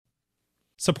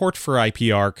Support for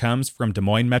IPR comes from Des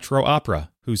Moines Metro Opera,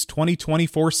 whose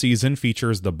 2024 season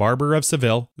features The Barber of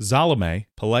Seville, Salome,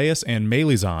 Pelléas and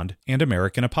Mélisande, and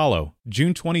American Apollo,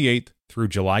 June 28th through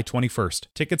July 21st.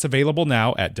 Tickets available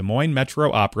now at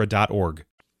DesMoinesMetroOpera.org.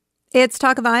 It's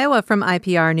Talk of Iowa from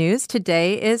IPR News.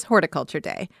 Today is Horticulture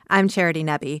Day. I'm Charity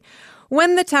Nebbe.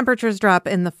 When the temperatures drop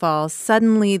in the fall,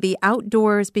 suddenly the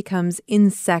outdoors becomes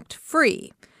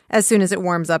insect-free. As soon as it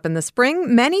warms up in the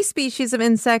spring, many species of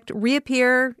insect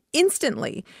reappear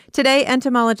instantly. Today,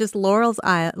 entomologist Laura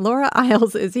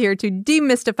Isles is here to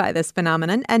demystify this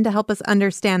phenomenon and to help us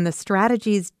understand the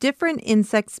strategies different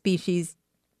insect species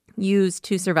use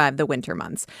to survive the winter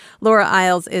months. Laura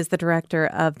Isles is the director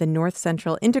of the North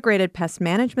Central Integrated Pest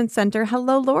Management Center.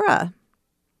 Hello, Laura.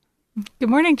 Good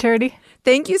morning, Charity.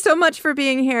 Thank you so much for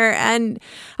being here. And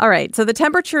all right, so the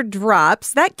temperature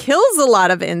drops. That kills a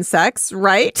lot of insects,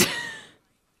 right?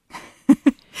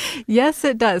 Yes,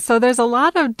 it does. So there's a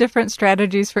lot of different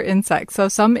strategies for insects. So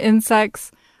some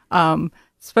insects,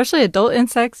 especially adult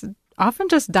insects, often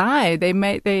just die.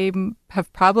 They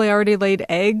have probably already laid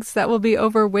eggs that will be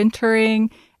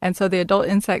overwintering. And so the adult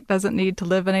insect doesn't need to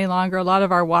live any longer. A lot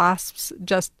of our wasps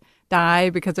just die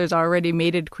because there's already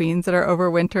mated queens that are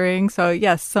overwintering. So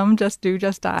yes, some just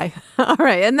die. All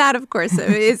right. And that, of course,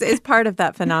 is part of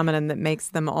that phenomenon that makes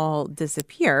them all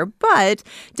disappear. But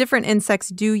different insects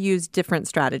do use different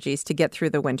strategies to get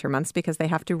through the winter months because they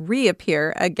have to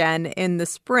reappear again in the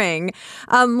spring.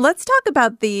 Let's talk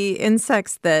about the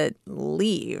insects that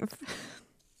leave.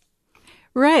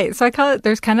 Right. So I call it,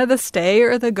 there's kind of the stay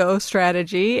or the go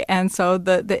strategy. And so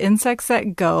the insects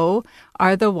that go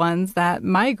are the ones that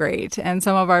migrate. And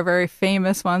some of our very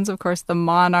famous ones, of course, the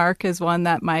monarch is one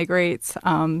that migrates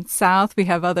south. We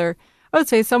have other, I would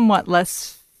say, somewhat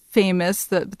less famous.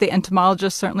 The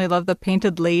entomologists certainly love the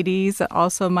painted ladies that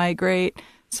also migrate.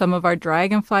 Some of our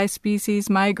dragonfly species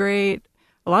migrate.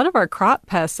 A lot of our crop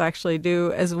pests actually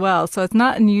do as well. So it's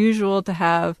not unusual to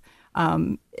have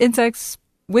insects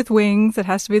with wings. It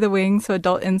has to be the wings. So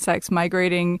adult insects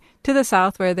migrating to the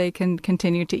south where they can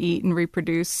continue to eat and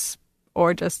reproduce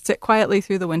or just sit quietly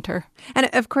through the winter. And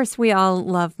of course, we all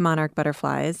love monarch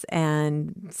butterflies.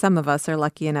 And some of us are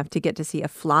lucky enough to get to see a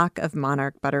flock of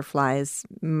monarch butterflies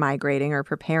migrating or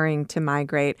preparing to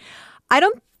migrate. I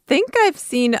don't think I've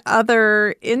seen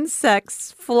other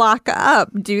insects flock up,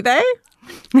 do they?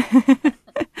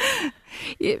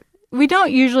 We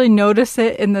don't usually notice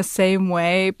it in the same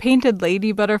way. Painted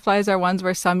lady butterflies are ones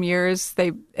where some years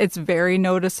it's very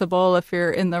noticeable if you're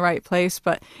in the right place.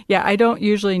 But yeah, I don't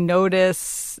usually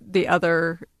notice the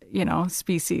other,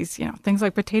 species. Things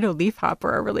like potato leafhopper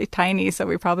are really tiny, so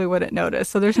we probably wouldn't notice.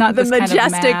 So there's not this kind of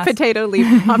majestic mass. Potato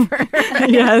leafhopper. Right?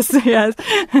 Yes.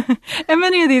 And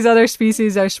many of these other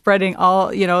species are spreading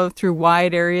all, through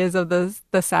wide areas of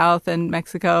the South and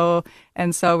Mexico.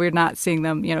 And so we're not seeing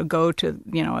them, go to,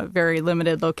 a very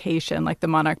limited location like the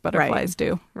monarch butterflies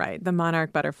do. Right. The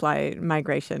monarch butterfly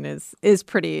migration is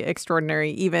pretty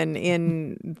extraordinary, even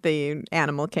in the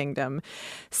animal kingdom.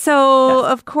 So,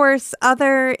 yes. Of course,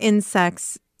 other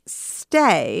insects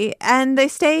stay, and they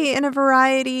stay in a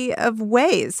variety of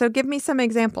ways. So give me some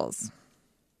examples.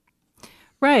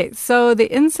 Right. So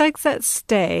the insects that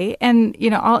stay, and,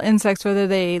 all insects, whether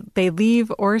they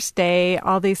leave or stay,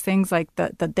 all these things like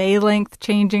the day length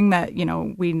changing that,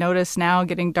 we notice now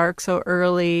getting dark so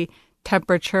early,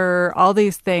 temperature, all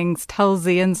these things tells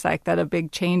the insect that a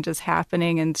big change is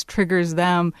happening and triggers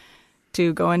them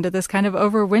to go into this kind of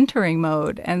overwintering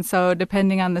mode. And so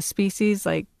depending on the species,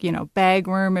 like,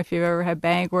 bagworm, if you've ever had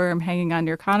bagworm hanging on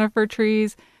your conifer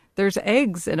trees, there's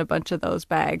eggs in a bunch of those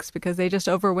bags because they just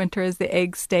overwinter as the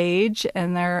egg stage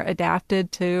and they're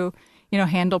adapted to,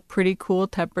 handle pretty cool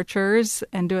temperatures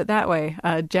and do it that way.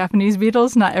 Japanese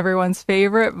beetles, not everyone's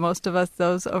favorite. Most of us,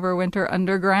 those overwinter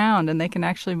underground and they can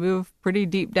actually move pretty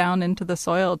deep down into the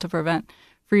soil to prevent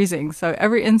freezing. So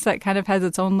every insect kind of has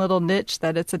its own little niche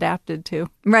that it's adapted to.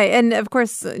 Right. And of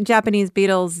course, Japanese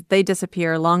beetles, they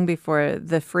disappear long before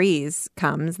the freeze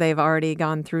comes. They've already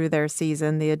gone through their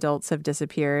season. The adults have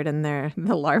disappeared and the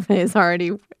larvae is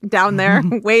already down there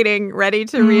waiting, ready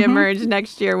to reemerge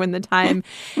next year when the time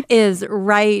is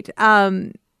right.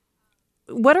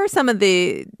 What are some of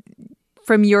the,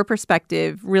 from your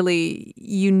perspective, really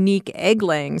unique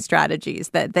egg-laying strategies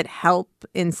that help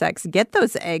insects get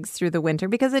those eggs through the winter?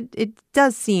 Because it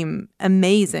does seem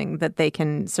amazing that they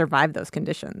can survive those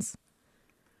conditions.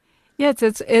 Yes,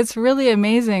 it's really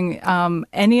amazing.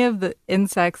 Any of the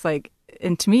insects,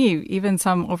 and to me, even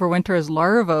some overwinter as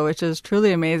larvae, which is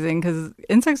truly amazing because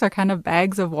insects are kind of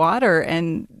bags of water.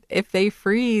 And if they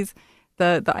freeze,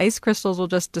 the ice crystals will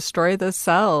just destroy the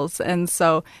cells. And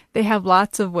so they have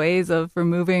lots of ways of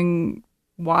removing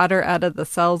water out of the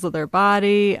cells of their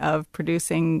body, of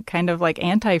producing kind of like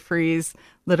antifreeze,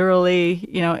 literally,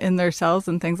 in their cells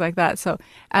and things like that. So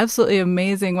absolutely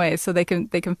amazing ways. So they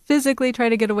can physically try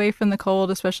to get away from the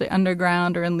cold, especially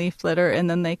underground or in leaf litter, and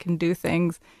then they can do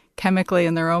things chemically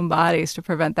in their own bodies to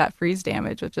prevent that freeze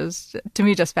damage, which is, to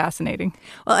me, just fascinating.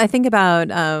 Well, I think about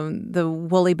the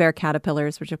woolly bear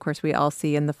caterpillars, which, of course, we all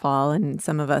see in the fall, and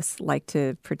some of us like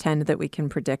to pretend that we can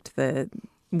predict the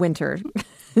winter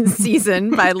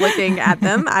season by looking at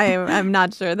them. I'm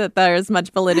not sure that there's much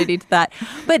validity to that.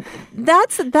 But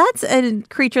that's a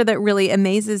creature that really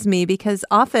amazes me, because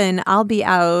often I'll be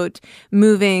out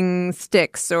moving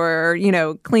sticks or,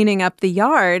 cleaning up the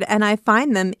yard, and I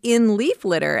find them in leaf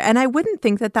litter, and I wouldn't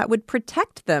think that would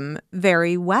protect them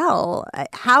very well.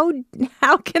 How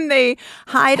can they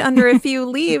hide under a few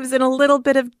leaves and a little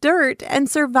bit of dirt and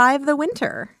survive the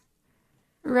winter?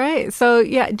 Right. So,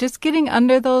 yeah, just getting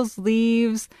under those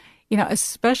leaves,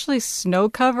 especially snow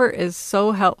cover is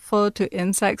so helpful to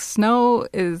insects. Snow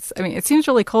is, it seems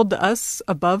really cold to us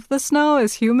above the snow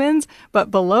as humans,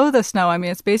 but below the snow,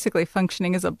 it's basically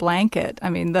functioning as a blanket.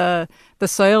 The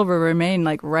soil will remain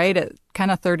like right at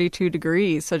kind of 32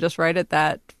 degrees. So just right at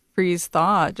that freeze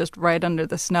thaw, just right under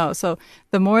the snow. So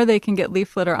the more they can get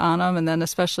leaf litter on them, and then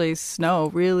especially snow,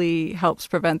 really helps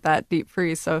prevent that deep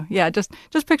freeze. So yeah, just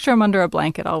picture them under a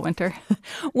blanket all winter.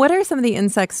 What are some of the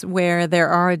insects where there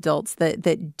are adults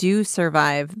that do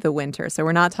survive the winter? So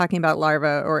we're not talking about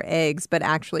larvae or eggs, but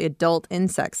actually adult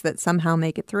insects that somehow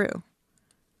make it through.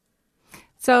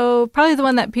 So probably the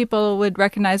one that people would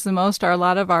recognize the most are a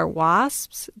lot of our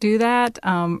wasps do that.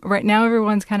 Right now,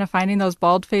 everyone's kind of finding those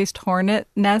bald-faced hornet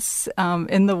nests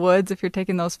in the woods. If you're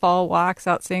taking those fall walks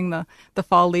out, seeing the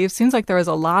fall leaves, seems like there was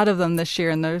a lot of them this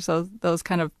year. And there's those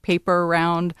kind of paper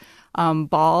round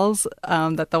balls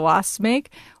that the wasps make.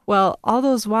 Well, all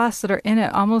those wasps that are in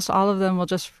it, almost all of them will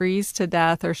just freeze to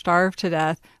death or starve to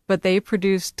death. But they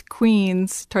produced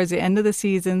queens towards the end of the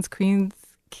seasons, queens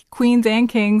and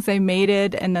kings. They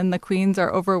mated, and then the queens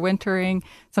are overwintering.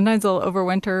 Sometimes they'll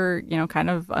overwinter, kind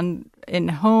of in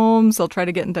homes. They'll try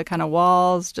to get into kind of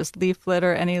walls, just leaf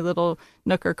litter, any little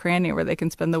nook or cranny where they can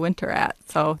spend the winter at.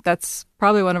 So that's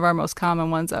probably one of our most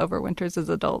common ones that overwinters as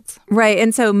adults. Right.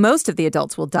 And so most of the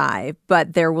adults will die,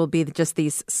 but there will be just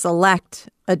these select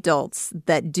adults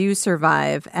that do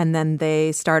survive, and then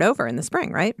they start over in the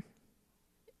spring, right?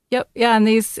 Yep. Yeah. And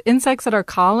these insects that are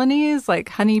colonies, like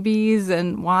honeybees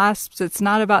and wasps, it's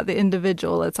not about the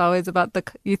individual. It's always about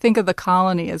you think of the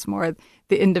colony as more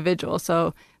the individual.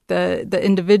 So the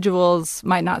individuals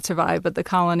might not survive, but the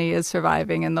colony is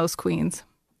surviving, and those queens.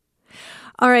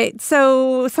 All right.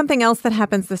 So something else that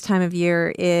happens this time of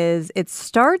year is it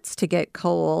starts to get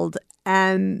cold.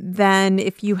 And then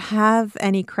if you have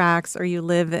any cracks or you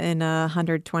live in a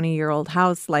 120-year-old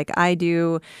house like I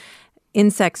do,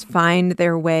 insects find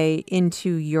their way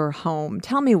into your home.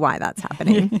 Tell me why that's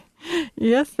happening.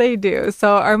 Yes, they do.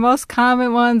 So our most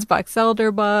common ones, box elder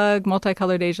bug,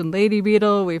 multicolored Asian lady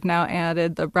beetle. We've now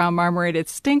added the brown marmorated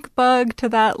stink bug to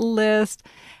that list.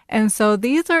 And so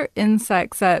these are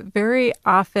insects that very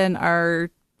often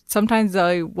sometimes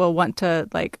they will want to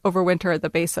overwinter at the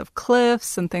base of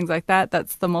cliffs and things like that.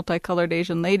 That's the multicolored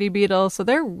Asian lady beetle. So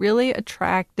they're really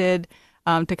attracted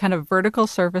to kind of vertical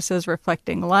surfaces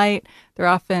reflecting light. They're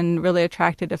often really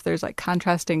attracted if there's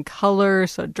contrasting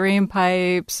colors, so drain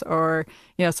pipes or,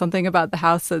 something about the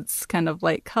house that's kind of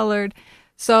light colored.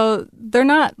 So they're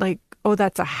not oh,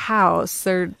 that's a house.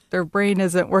 Their brain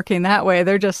isn't working that way.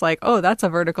 They're just oh, that's a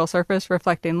vertical surface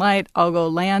reflecting light. I'll go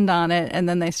land on it. And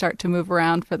then they start to move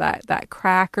around for that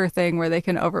cracker thing where they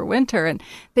can overwinter. And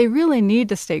they really need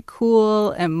to stay cool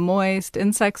and moist.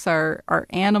 Insects are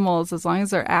animals. As long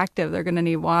as they're active, they're going to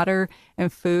need water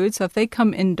and food. So if they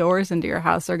come indoors into your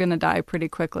house, they're going to die pretty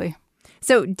quickly.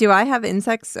 So do I have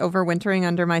insects overwintering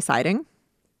under my siding?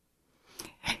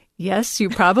 Yes, you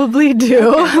probably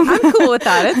do. I'm cool with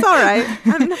that. It's all right.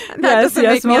 That doesn't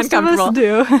make me most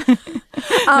uncomfortable. Of us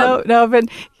do. No, but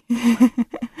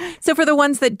so for the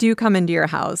ones that do come into your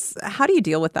house, how do you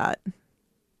deal with that?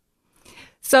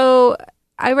 So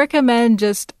I recommend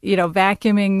just,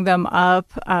 vacuuming them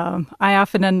up. I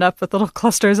often end up with little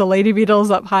clusters of lady beetles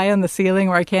up high on the ceiling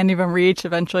where I can't even reach.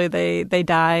 Eventually they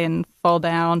die and fall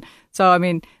down. So,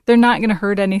 they're not going to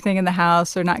hurt anything in the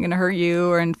house. They're not going to hurt you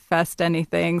or infest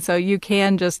anything. So you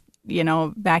can just,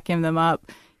 vacuum them up.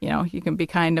 you can be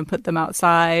kind and put them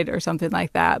outside or something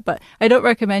like that. But I don't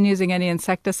recommend using any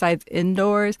insecticides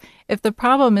indoors. If the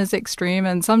problem is extreme,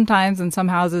 and sometimes in some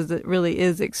houses it really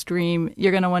is extreme,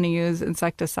 you're going to want to use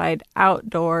insecticide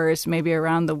outdoors, maybe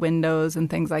around the windows and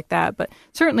things like that. But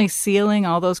certainly sealing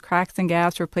all those cracks and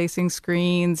gaps, replacing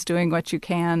screens, doing what you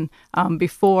can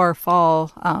before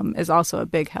fall is also a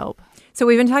big help. So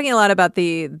we've been talking a lot about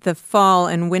the fall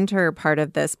and winter part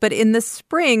of this, but in the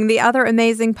spring, the other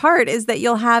amazing part is that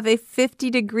you'll have a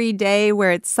 50-degree day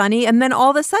where it's sunny, and then all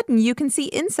of a sudden you can see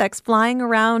insects flying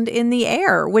around in the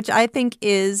air, which I think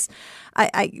is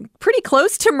pretty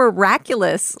close to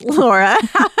miraculous, Laura.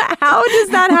 How does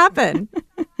that happen?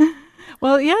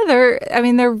 Well, yeah,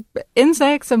 they're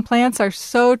insects and plants are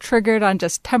so triggered on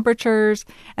just temperatures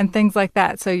and things like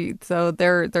that. So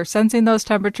they're sensing those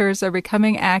temperatures. They're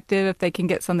becoming active. If they can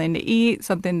get something to eat,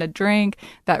 something to drink,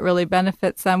 that really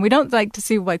benefits them. We don't like to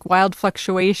see like wild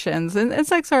fluctuations, and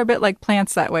insects are a bit like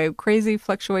plants that way. Crazy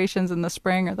fluctuations in the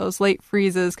spring or those late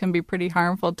freezes can be pretty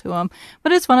harmful to them.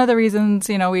 But it's one of the reasons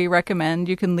we recommend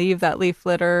you can leave that leaf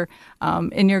litter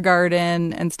in your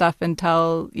garden and stuff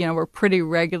until we're pretty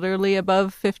regularly above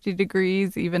 50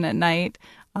 degrees, even at night.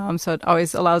 So it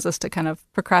always allows us to kind of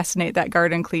procrastinate that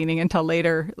garden cleaning until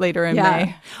later in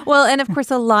May. Well, and of course,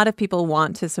 a lot of people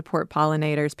want to support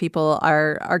pollinators. People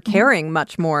are caring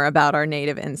much more about our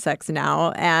native insects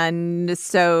now. And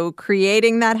so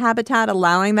creating that habitat,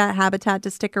 allowing that habitat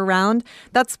to stick around,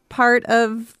 that's part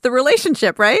of the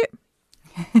relationship, right?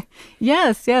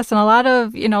 Yes. And a lot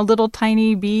of, little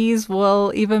tiny bees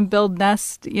will even build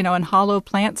nests, in hollow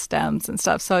plant stems and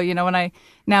stuff. So, when I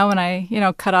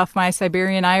cut off my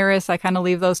Siberian iris, I kind of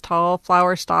leave those tall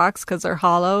flower stalks because they're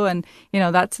hollow, and,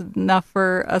 that's enough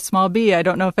for a small bee. I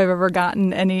don't know if I've ever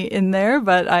gotten any in there,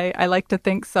 but I like to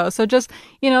think so. So just,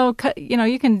 you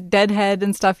can deadhead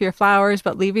and stuff your flowers,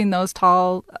 but leaving those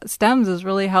tall stems is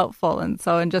really helpful. And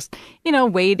just,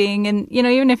 waiting and,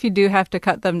 even if you do have to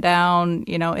cut them down,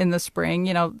 in the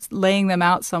spring, laying them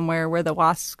out somewhere where the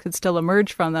wasps could still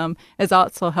emerge from them is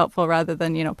also helpful rather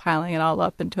than, piling it all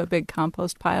up into a big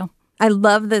compost pile. I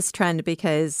love this trend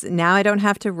because now I don't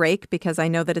have to rake because I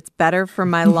know that it's better for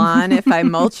my lawn if I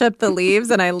mulch up the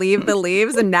leaves and I leave the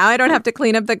leaves. And now I don't have to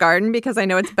clean up the garden because I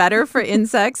know it's better for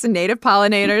insects and native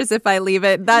pollinators if I leave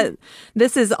it.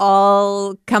 This is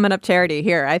all coming up charity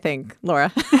here, I think,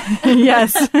 Laura.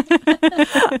 Yes. All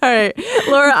right.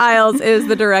 Laura Isles is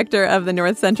the director of the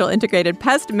North Central Integrated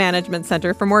Pest Management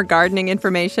Center. For more gardening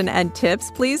information and tips,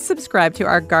 please subscribe to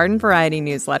our Garden Variety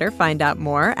newsletter. Find out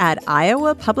more at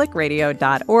iowapublicradio.org/garden.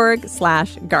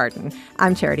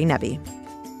 I'm Charity Nebbe.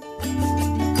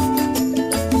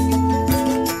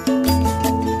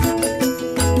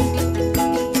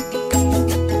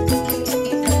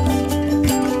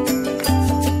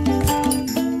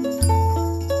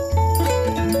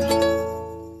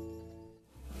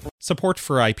 Support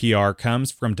for IPR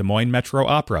comes from Des Moines Metro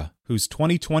Opera, whose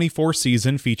 2024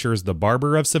 season features The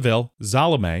Barber of Seville,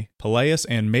 Salome, Pelléas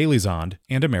and Mélisande,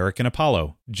 and American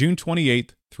Apollo, June 28th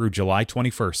through July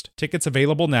 21st. Tickets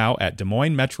available now at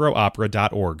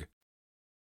DesMoinesMetroOpera.org.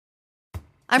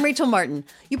 I'm Rachel Martin.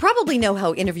 You probably know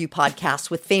how interview podcasts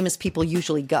with famous people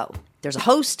usually go. There's a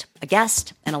host, a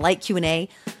guest, and a light Q&A.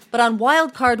 But on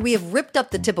Wildcard, we have ripped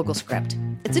up the typical script.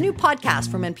 It's a new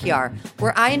podcast from NPR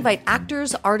where I invite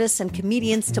actors, artists, and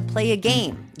comedians to play a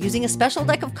game using a special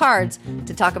deck of cards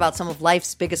to talk about some of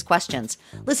life's biggest questions.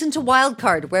 Listen to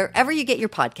Wildcard wherever you get your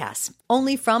podcasts,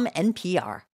 only from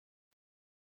NPR.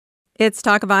 It's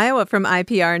Talk of Iowa from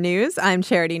IPR News. I'm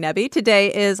Charity Nebbe.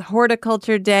 Today is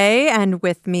Horticulture Day, and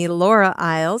with me, Laura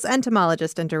Isles,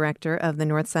 entomologist and director of the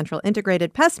North Central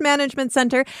Integrated Pest Management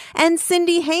Center, and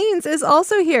Cindy Haynes is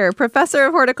also here, professor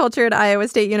of horticulture at Iowa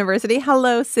State University.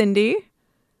 Hello, Cindy.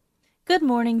 Good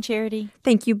morning, Charity.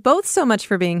 Thank you both so much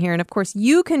for being here. And of course,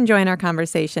 you can join our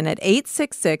conversation at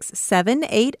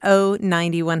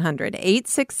 866-780-9100.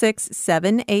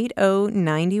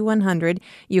 866-780-9100.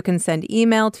 You can send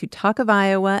email to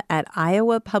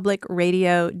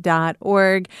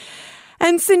talkofiowa@iowapublicradio.org.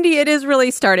 And Cindy, it is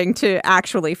really starting to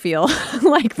actually feel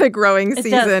like the growing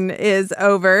season is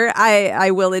over. I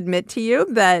will admit to you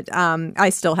that I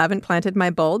still haven't planted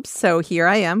my bulbs. So here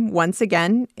I am once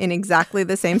again in exactly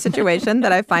the same situation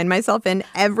that I find myself in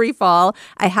every fall.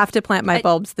 I have to plant my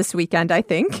bulbs this weekend, I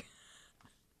think.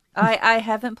 I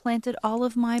haven't planted all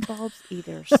of my bulbs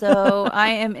either. So I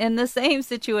am in the same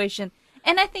situation.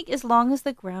 And I think as long as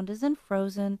the ground isn't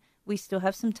frozen, we still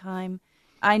have some time.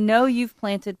 I know you've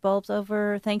planted bulbs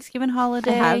over Thanksgiving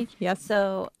holiday. I have, yes.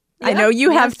 So I know you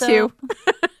have too.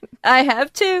 I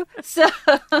have too. So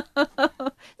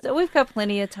we've got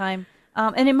plenty of time.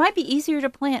 And it might be easier to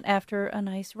plant after a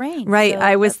nice rain. Right. So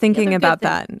I was that's the thinking other about good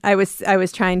that. thing. I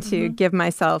was trying to give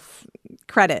myself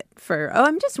credit for,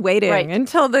 I'm just waiting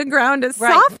until the ground is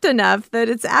soft enough that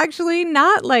it's actually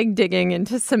not like digging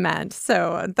into cement.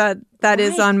 So that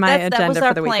is on my agenda that was for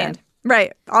our the plan. weekend.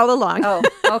 Right. All along. Oh,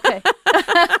 okay.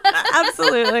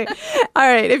 Absolutely. All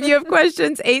right. If you have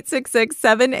questions,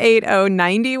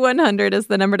 866-780-9100 is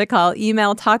the number to call.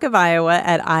 Email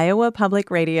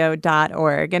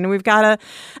talkofiowa@iowapublicradio.org. And we've got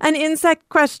an insect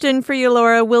question for you,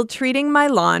 Laura. Will treating my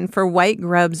lawn for white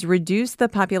grubs reduce the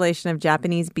population of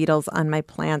Japanese beetles on my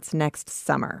plants next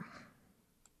summer?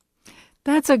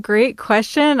 That's a great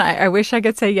question. I wish I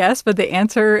could say yes, but the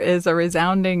answer is a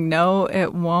resounding no,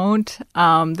 it won't.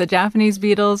 The Japanese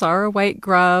beetles are a white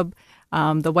grub.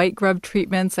 The white grub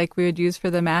treatments like we would use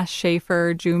for the Mass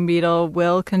Schaefer June beetle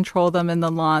will control them in the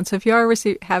lawn. So if you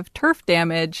already have turf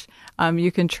damage,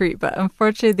 you can treat. But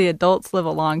unfortunately, the adults live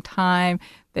a long time.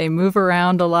 They move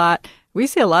around a lot. We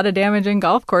see a lot of damage in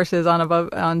golf courses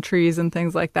on trees and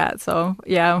things like that. So,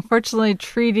 yeah, unfortunately,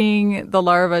 treating the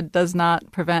larva does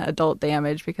not prevent adult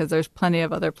damage because there's plenty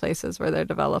of other places where they're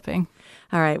developing.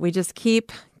 All right. We just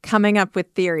keep coming up with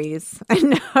theories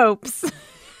and hopes.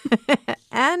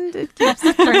 And it keeps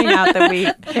turning out that we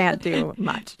can't do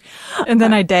much. And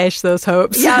then I dash those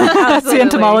hopes. Yeah, that's the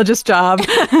entomologist's job.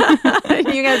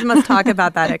 You guys must talk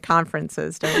about that at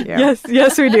conferences, don't you?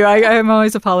 Yes, we do. I'm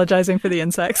always apologizing for the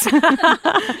insects.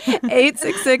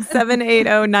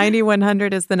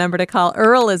 866-780-9100 is the number to call.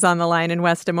 Earl is on the line in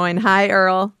West Des Moines. Hi,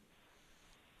 Earl.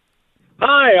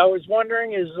 Hi, I was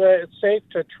wondering, is it safe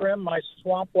to trim my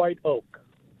swamp white oak?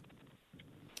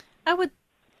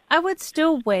 I would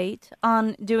still wait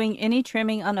on doing any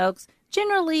trimming on oaks.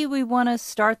 Generally, we want to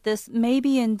start this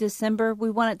maybe in December. We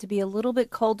want it to be a little bit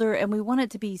colder, and we want it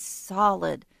to be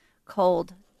solid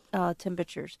cold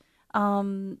temperatures.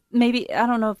 Maybe, I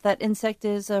don't know if that insect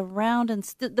is around, and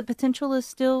the potential is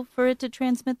still for it to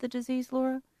transmit the disease,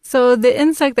 Laura? So the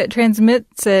insect that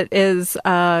transmits it is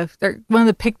they're one of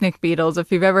the picnic beetles.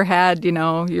 If you've ever had,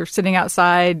 you're sitting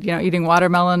outside, eating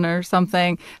watermelon or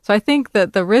something. So I think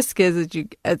that the risk is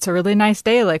that it's a really nice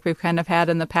day like we've kind of had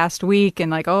in the past week and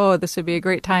like, oh, this would be a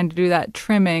great time to do that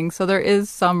trimming. So there is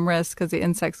some risk because the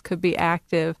insects could be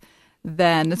active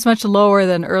then. It's much lower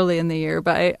than early in the year,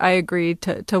 but I agree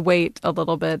to wait a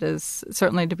little bit is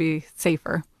certainly to be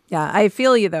safer. Yeah, I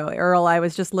feel you though, Earl. I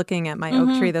was just looking at my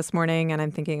oak tree this morning and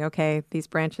I'm thinking, okay, these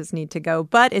branches need to go.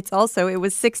 But it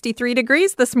was 63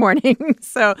 degrees this morning.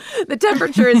 So the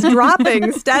temperature is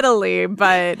dropping steadily.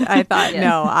 But I thought,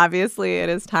 no, obviously it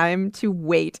is time to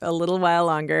wait a little while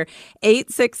longer.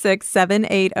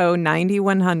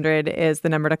 866-780-9100 is the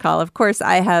number to call. Of course,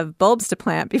 I have bulbs to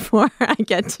plant before I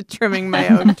get to trimming my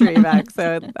oak tree back.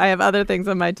 So I have other things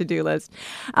on my to-do list.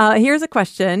 Here's a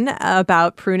question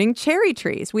about pruning cherry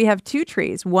trees. We have two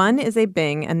trees. One is a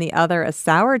Bing and the other a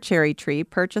sour cherry tree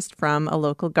purchased from a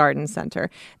local garden center.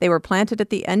 They were planted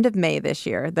at the end of May this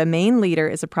year. The main leader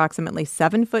is approximately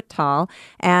 7 foot tall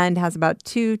and has about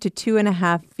 2 to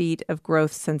 2.5 feet of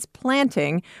growth since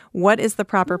planting. What is the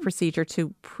proper procedure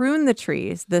to prune the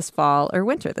trees this fall or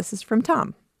winter? This is from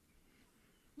Tom.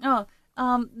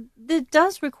 It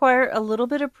does require a little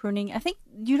bit of pruning. I think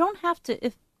you don't have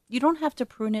to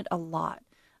prune it a lot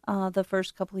the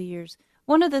first couple of years.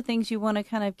 One of the things you want to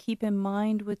kind of keep in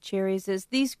mind with cherries is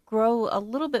these grow a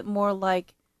little bit more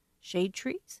like shade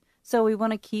trees. So we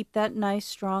want to keep that nice,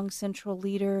 strong central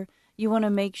leader. You want to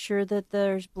make sure that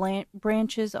there's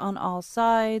branches on all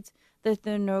sides, that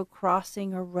there are no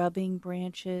crossing or rubbing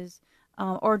branches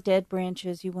or dead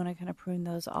branches. You want to kind of prune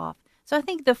those off. So I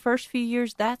think the first few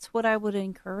years, that's what I would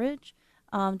encourage.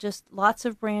 Just lots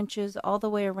of branches all the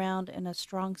way around and a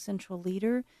strong central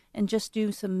leader, and just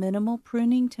do some minimal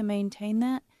pruning to maintain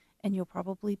that, and you'll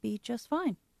probably be just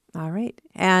fine. All right.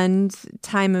 And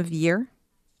time of year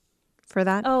for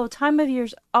that? Oh, time of year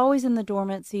is always in the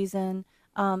dormant season.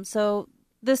 So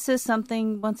this is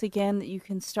something, once again, that you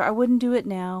can start. I wouldn't do it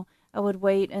now. I would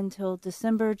wait until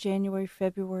December, January,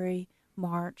 February,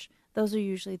 March. Those are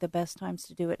usually the best times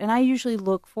to do it. And I usually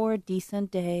look for a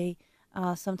decent day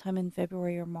sometime in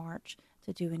February or March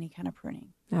to do any kind of pruning.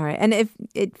 All right. And if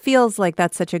it feels like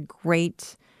that's such a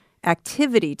great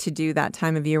activity to do that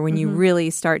time of year when you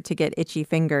really start to get itchy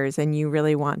fingers and you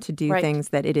really want to do things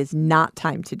that it is not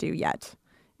time to do yet.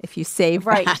 If you save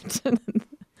that.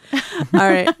 All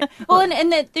right. Well,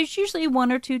 and that there's usually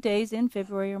 1 or 2 days in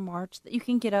February or March that you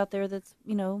can get out there that's,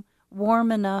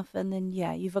 warm enough. And then,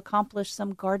 you've accomplished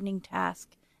some gardening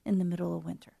task in the middle of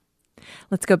winter.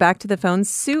 Let's go back to the phone.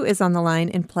 Sue is on the line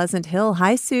in Pleasant Hill.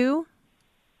 Hi, Sue.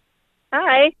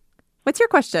 Hi. What's your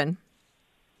question?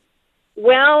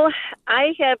 Well,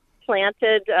 I have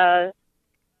planted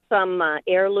some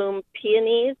heirloom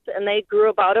peonies, and they grew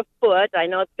about a foot. I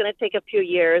know it's going to take a few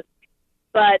years,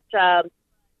 but at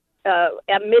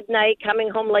midnight, coming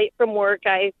home late from work,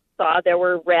 I saw there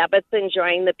were rabbits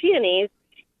enjoying the peonies,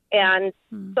 and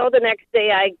so the next day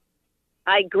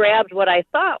I grabbed what I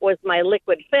thought was my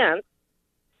liquid fence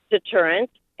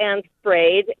deterrent and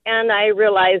sprayed, and I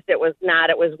realized it was not.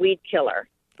 It was weed killer.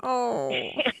 Oh.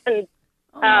 And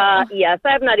yes,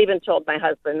 I have not even told my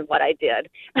husband what I did.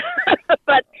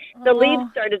 But the leaves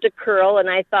started to curl, and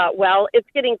I thought, well, it's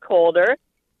getting colder.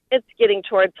 It's getting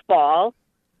towards fall.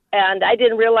 And I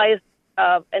didn't realize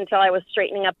until I was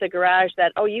straightening up the garage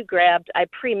that, I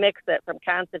pre-mixed it from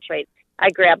concentrate. I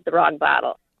grabbed the wrong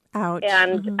bottle. Ouch.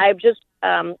 And I've just,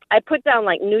 I put down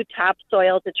like new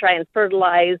topsoil to try and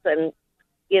fertilize and,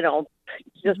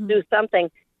 just do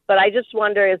something. But I just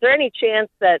wonder, is there any chance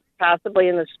that possibly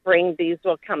in the spring these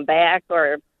will come back,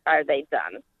 or are they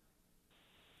done?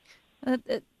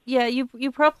 Yeah,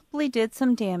 you probably did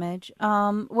some damage.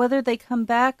 Whether they come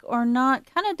back or not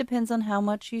kind of depends on how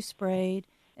much you sprayed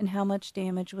and how much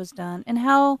damage was done and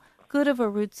how good of a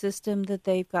root system that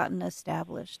they've gotten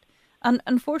established.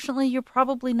 Unfortunately, you're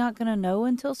probably not going to know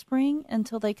until spring,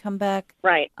 until they come back,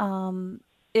 right?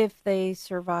 If they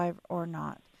survive or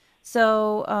not.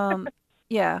 So,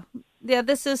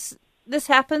 this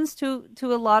happens to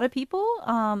a lot of people,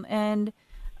 and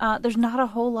there's not a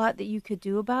whole lot that you could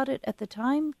do about it at the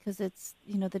time because it's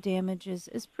the damage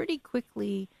is pretty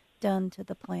quickly done to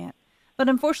the plant. But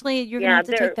unfortunately, you're going to have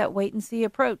to take that wait and see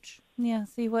approach. Yeah,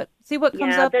 see what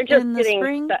comes up they're just in the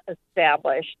spring.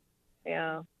 Established.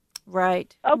 Yeah.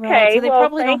 Right. Okay. Right. So they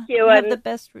probably thank don't you. have and the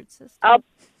best root system.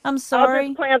 I'm sorry. I'll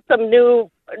just plant some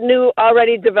new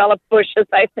already developed bushes,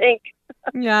 I think.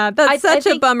 Yeah, that's such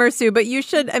a bummer, Sue. But you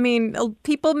should. I mean,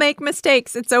 people make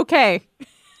mistakes. It's okay.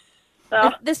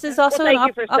 Well, this is also thank an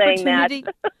you for saying opportunity.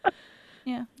 That.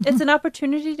 Yeah, it's an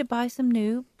opportunity to buy some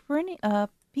new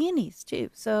peonies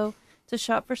too. So to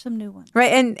shop for some new ones.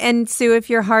 Right, and Sue, if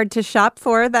you're hard to shop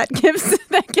for, that gives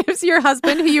your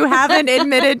husband, who you haven't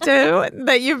admitted to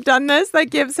that you've done this, that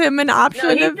gives him an option.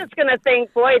 No, he's just going to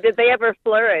think, boy, did they ever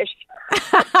flourish?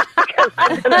 Because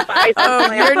I'm going to buy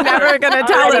some. You're never going to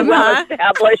tell him, huh?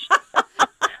 Established.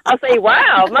 I'll say,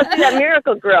 wow, must be that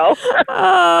Miracle Grow.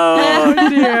 Oh,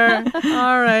 dear.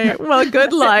 All right. Well,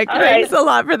 good luck. All Thanks right. a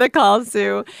lot for the call,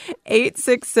 Sue.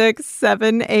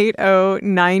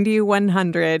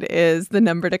 866-780-9100 is the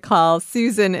number to call.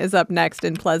 Susan is up next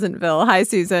in Pleasantville. Hi,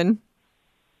 Susan.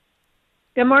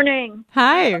 Good morning.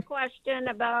 Hi. I have a question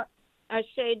about a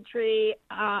shade tree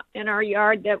in our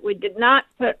yard that we did not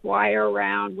put wire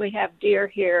around. We have deer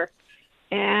here.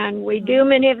 And we do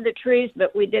many of the trees,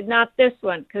 but we did not this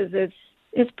one because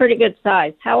it's pretty good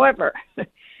size. However,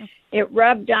 it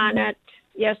rubbed on it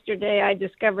yesterday. I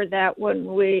discovered that when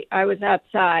I was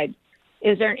outside.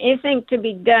 Is there anything to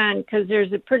be done? Because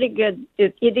there's a pretty good,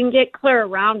 it didn't get clear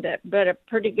around it, but a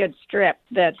pretty good strip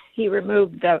that he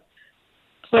removed the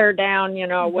clear down,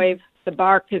 away the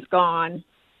bark is gone.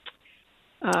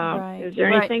 Right. Is there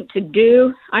anything to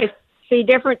do? I see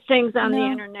different things on the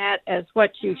No. internet as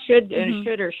what you should and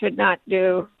should or should not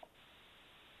do.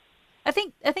 I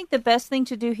think the best thing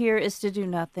to do here is to do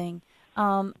nothing.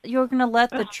 You're going to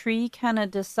let the tree kind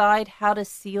of decide how to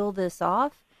seal this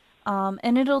off,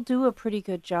 and it'll do a pretty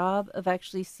good job of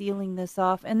actually sealing this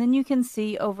off. And then you can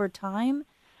see over time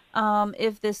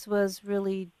if this was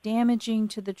really damaging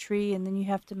to the tree, and then you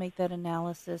have to make that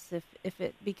analysis if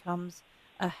it becomes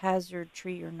a hazard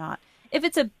tree or not. If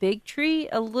it's a big tree,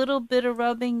 a little bit of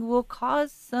rubbing will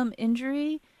cause some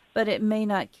injury, but it may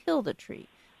not kill the tree.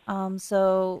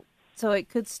 So it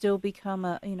could still become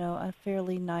a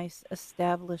fairly nice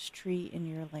established tree in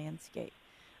your landscape.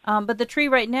 But the tree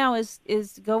right now is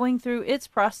going through its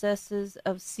processes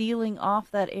of sealing off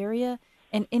that area,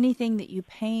 and anything that you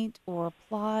paint or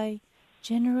apply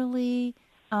generally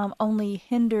only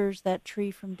hinders that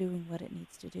tree from doing what it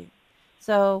needs to do.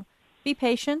 So be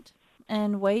patient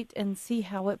and wait and see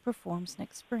how it performs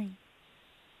next spring.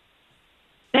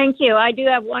 Thank you. I do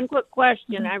have one quick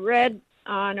question. I read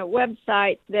on a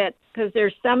website that because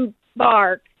there's some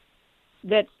bark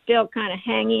that's still kind of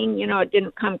hanging, it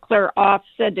didn't come clear off,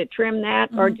 said to trim that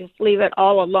or just leave it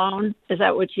all alone. Is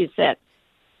that what you said?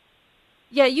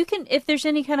 Yeah, you can, if there's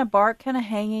any kind of bark kind of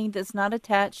hanging that's not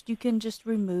attached, you can just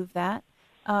remove that.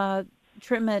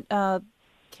 Trim it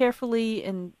carefully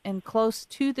and close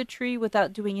to the tree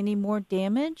without doing any more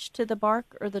damage to the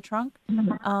bark or the trunk.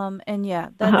 And yeah,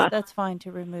 that's fine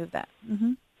to remove that.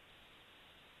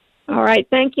 All right.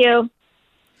 Thank you.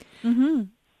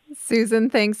 Susan,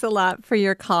 thanks a lot for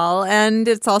your call. And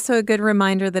it's also a good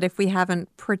reminder that if we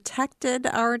haven't protected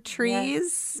our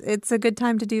trees, it's a good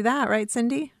time to do that, right,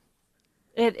 Cindy?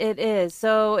 It is.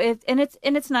 So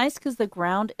it's nice because the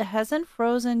ground hasn't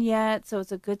frozen yet, so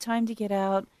it's a good time to get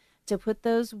out to put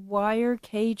those wire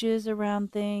cages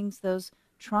around things, those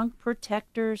trunk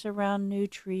protectors around new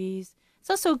trees. It's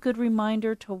also a good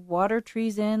reminder to water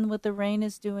trees in what the rain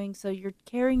is doing, so you're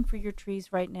caring for your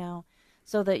trees right now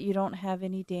so that you don't have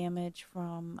any damage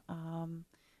from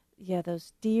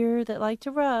those deer that like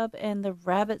to rub and the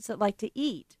rabbits that like to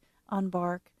eat on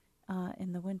bark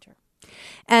in the winter.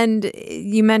 And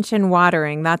you mentioned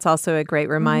watering. That's also a great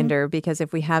reminder because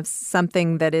if we have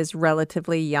something that is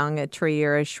relatively young, a tree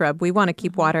or a shrub, we want to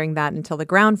keep watering that until the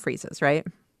ground freezes, right?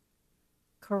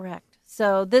 Correct.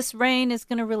 So this rain is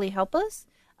going to really help us,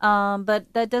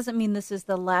 but that doesn't mean this is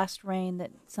the last rain that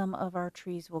some of our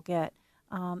trees will get.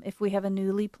 If we have a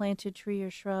newly planted tree or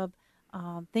shrub,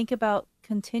 think about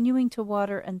continuing to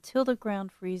water until the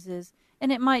ground freezes.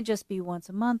 And it might just be once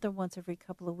a month or once every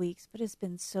couple of weeks, but it's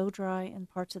been so dry in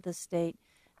parts of the state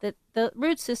that the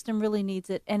root system really needs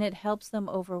it, and it helps them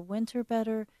overwinter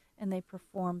better, and they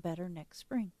perform better next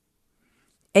spring.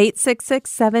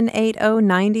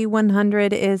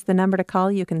 866-780-9100 is the number to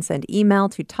call. You can send email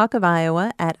to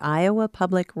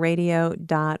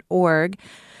talkofiowa@iowapublicradio.org.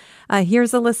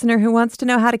 Here's a listener who wants to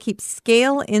know how to keep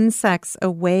scale insects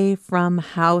away from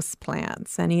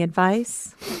houseplants. Any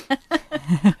advice?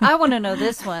 I want to know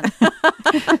this one.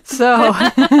 So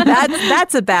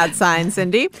that's a bad sign,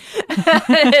 Cindy.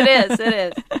 It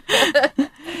is.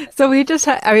 So we just,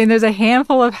 there's a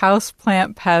handful of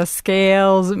houseplant pests,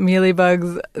 scales,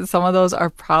 mealybugs. Some of those are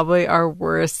probably our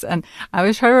worst. And I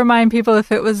always try to remind people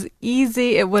if it was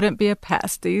easy, it wouldn't be a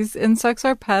pest. These insects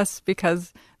are pests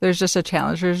because there's just a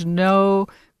challenge. There's no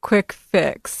quick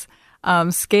fix.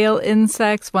 Scale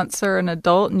insects, once they're an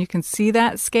adult and you can see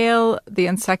that scale, the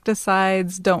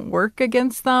insecticides don't work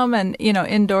against them. And,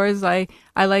 indoors, I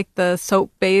like the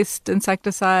soap-based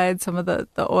insecticides, some of the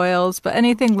oils, but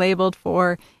anything labeled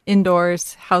for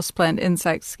indoors houseplant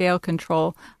insect scale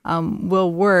control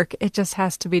will work. It just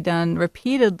has to be done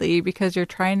repeatedly because you're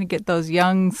trying to get those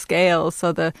young scales.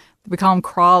 So we call them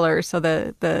crawlers. So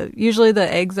usually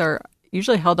the eggs are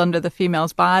usually held under the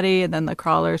female's body and then the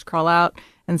crawlers crawl out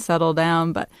and settle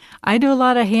down. But I do a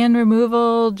lot of hand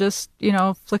removal, just,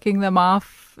 flicking them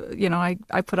off. I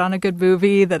put on a good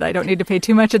movie that I don't need to pay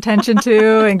too much attention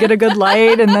to and get a good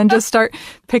light and then just start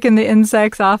picking the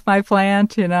insects off my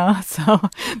plant, So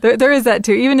there is that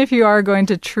too. Even if you are going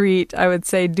to treat, I would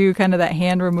say do kind of that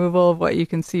hand removal of what you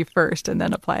can see first and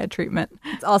then apply a treatment.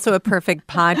 It's also a perfect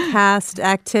podcast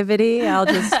activity. I'll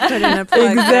just put in a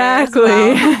plug.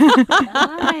 Exactly.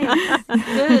 Nice.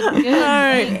 Good. All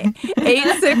right.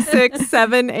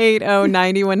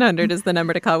 866-780-9100 is the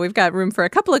number to call. We've got room for a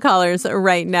couple of callers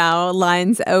right now.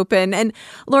 Lines open. And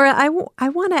Laura, I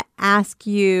want to ask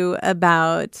you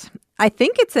about, I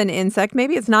think it's an insect.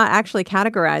 Maybe it's not actually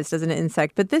categorized as an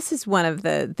insect, but this is one of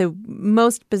the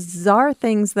most bizarre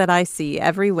things that I see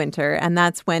every winter. And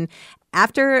that's when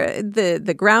after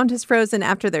the ground has frozen,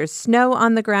 after there's snow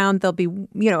on the ground, there'll be,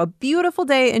 a beautiful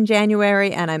day in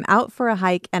January and I'm out for a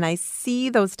hike and I see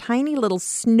those tiny little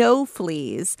snow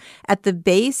fleas at the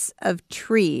base of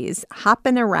trees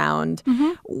hopping around.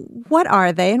 Mm-hmm. What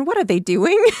are they and what are they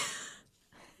doing?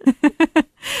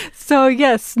 So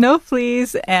yes, snow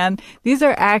fleas, and these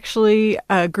are actually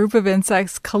a group of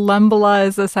insects. Columbella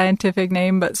is the scientific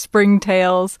name, but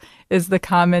springtails is the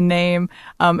common name.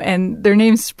 And they're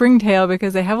named springtail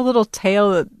because they have a little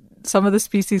tail that some of the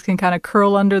species can kind of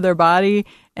curl under their body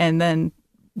and then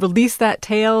release that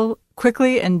tail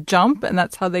quickly and jump, and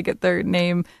that's how they get their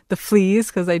name, the fleas,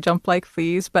 because they jump like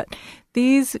fleas. But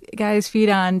these guys feed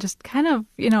on just kind of,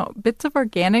 bits of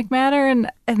organic matter,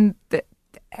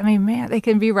 they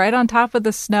can be right on top of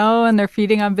the snow and they're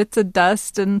feeding on bits of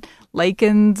dust and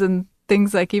lichens and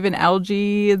things like even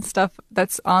algae and stuff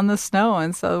that's on the snow.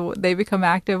 And so they become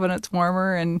active when it's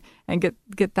warmer and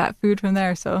get that food from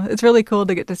there. So it's really cool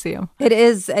to get to see them. It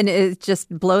is. And it just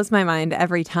blows my mind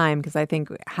every time because I think,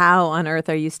 how on earth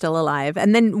are you still alive?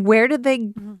 And then where did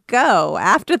they go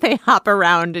after they hop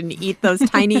around and eat those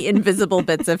tiny invisible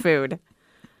bits of food?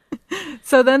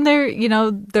 So then they're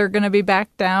going to be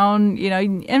back down,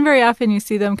 and very often you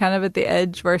see them kind of at the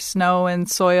edge where snow and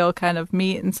soil kind of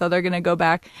meet. And so they're going to go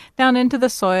back down into the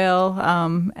soil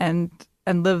and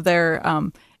live there.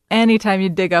 Anytime you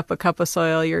dig up a cup of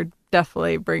soil, you're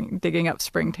definitely digging up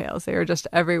springtails. They are just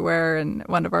everywhere and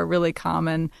one of our really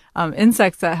common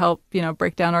insects that help,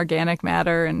 break down organic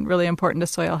matter and really important to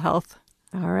soil health.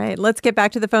 All right, let's get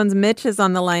back to the phones. Mitch is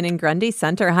on the line in Grundy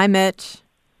Center. Hi, Mitch.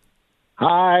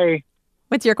 Hi.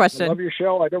 What's your I question? love your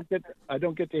show. I don't get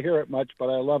to hear it much, but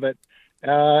I love it.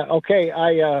 Okay,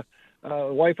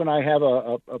 wife and I have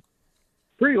a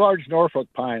pretty large Norfolk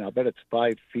pine. I'll bet it's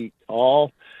 5 feet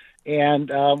tall,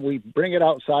 and we bring it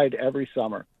outside every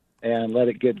summer and let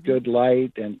it get good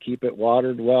light and keep it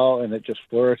watered well, and it just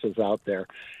flourishes out there.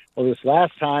 Well, this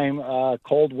last time,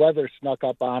 cold weather snuck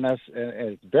up on us, and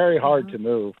it's very hard to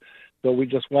move. So we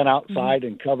just went outside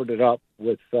and covered it up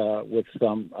with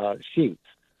some sheets.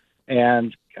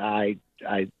 And I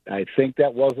think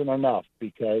that wasn't enough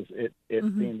because it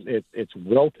seems it's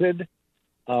wilted,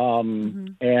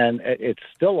 and it's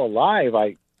still alive.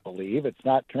 I believe it's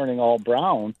not turning all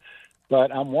brown,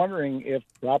 but I'm wondering if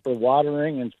proper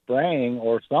watering and spraying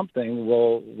or something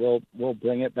will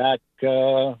bring it back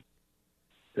to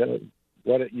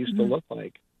what it used to look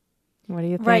like. What do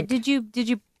you think? Right? Did you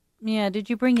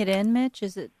bring it in, Mitch?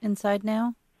 Is it inside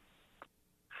now?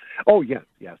 Oh yes.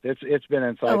 It's been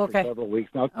inside for several weeks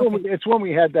now. It's when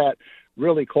we had that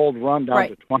really cold run down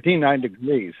to 29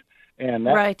 degrees, and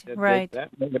that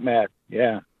made it mad.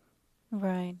 Yeah.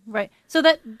 Right. So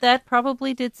that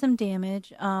probably did some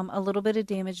damage, a little bit of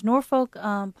damage. Norfolk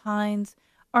pines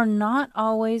are not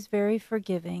always very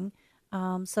forgiving,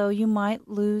 so you might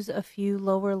lose a few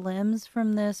lower limbs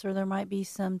from this, or there might be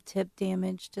some tip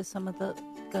damage to some of the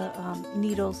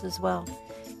needles as well.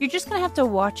 You're just going to have to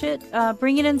watch it,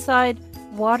 bring it inside,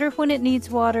 water when it needs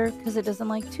water because it doesn't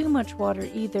like too much water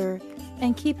either,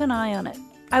 and keep an eye on it.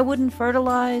 I wouldn't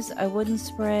fertilize, I wouldn't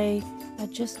spray. I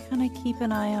just kind of keep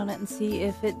an eye on it and see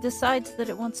if it decides that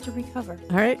it wants to recover.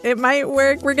 All right, it might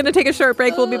work. We're going to take a short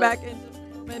break. We'll be back in just a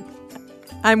moment.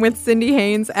 I'm with Cindy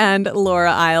Haynes and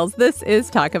Laura Isles. This is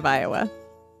Talk of Iowa.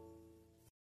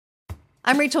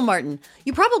 I'm Rachel Martin.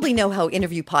 You probably know how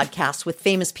interview podcasts with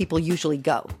famous people usually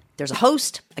go. There's a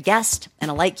host, a guest,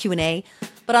 and a light Q&A.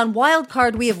 But on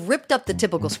Wildcard, we have ripped up the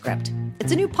typical script.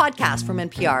 It's a new podcast from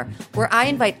NPR where I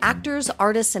invite actors,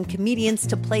 artists, and comedians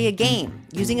to play a game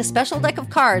using a special deck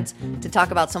of cards to talk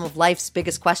about some of life's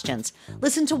biggest questions.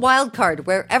 Listen to Wildcard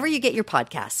wherever you get your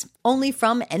podcasts, only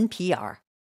from NPR.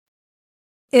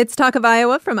 It's Talk of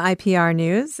Iowa from IPR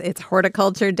News. It's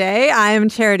Horticulture Day. I'm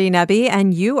Charity Nebbe,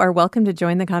 and you are welcome to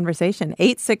join the conversation.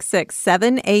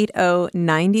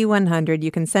 866-780-9100. You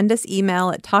can send us email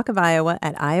at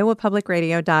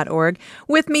talkofiowa@iowapublicradio.org.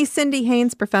 With me, Cindy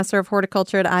Haynes, professor of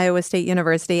horticulture at Iowa State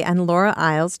University, and Laura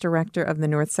Isles, director of the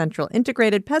North Central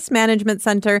Integrated Pest Management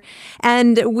Center.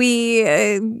 And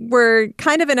we were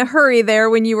kind of in a hurry there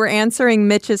when you were answering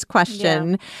Mitch's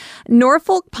question. Yeah.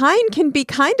 Norfolk pine can be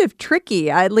kind of tricky.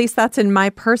 At least that's in my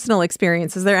personal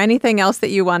experience. Is there anything else that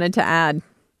you wanted to add?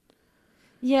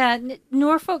 Yeah,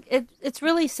 Norfolk, it's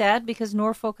really sad because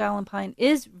Norfolk Island pine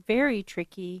is very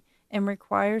tricky and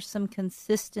requires some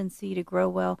consistency to grow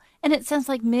well. And it sounds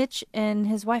like Mitch and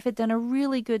his wife had done a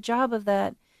really good job of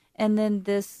that. And then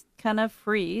this kind of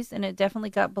freeze, and it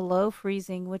definitely got below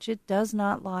freezing, which it does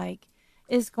not like,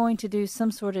 is going to do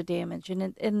some sort of damage.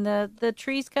 And the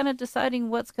tree's kind of deciding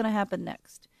what's going to happen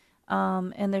next.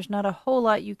 And there's not a whole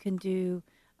lot you can do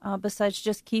besides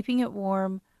just keeping it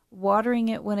warm, watering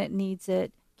it when it needs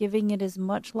it, giving it as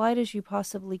much light as you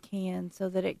possibly can so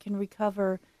that it can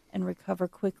recover and recover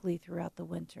quickly throughout the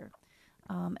winter.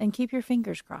 And keep your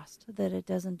fingers crossed that it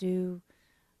doesn't do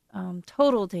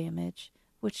total damage,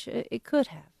 which it could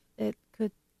have. It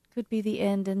could be the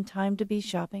end and time to be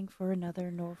shopping for another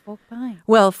Norfolk pine.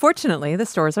 Well, fortunately, the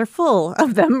stores are full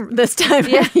of them this time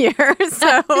of year.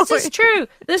 So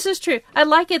This is true. I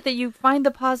like it that you find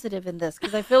the positive in this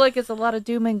because I feel like it's a lot of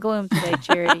doom and gloom today,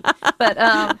 Charity. But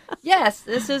yes,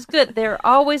 this is good. They're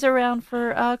always around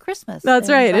for Christmas. That's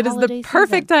right. It is the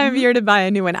perfect time of year to buy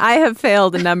a new one. I have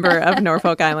failed a number of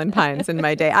Norfolk Island pines in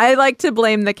my day. I like to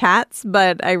blame the cats,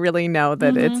 but I really know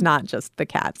that it's not just the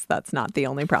cats. That's not the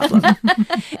only problem.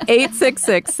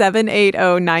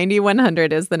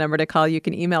 866-780-9100 is the number to call. You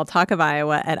can email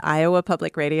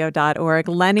talkofiowa@iowapublicradio.org.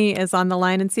 Lenny is on the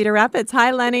line in Cedar Rapids.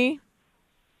 Hi, Lenny.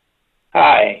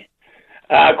 Hi.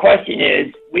 Question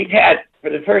is, we've had, for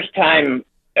the first time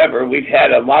ever, we've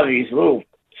had a lot of these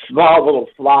small little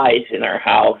flies in our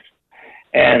house,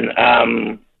 and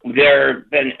they've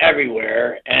been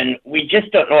everywhere, and we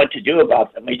just don't know what to do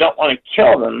about them. We don't want to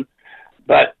kill them,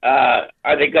 but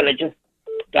are they going to just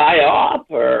die off,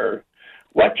 or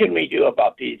what can we do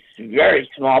about these very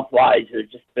small flies that have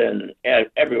just been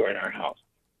everywhere in our house?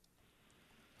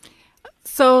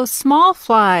 So small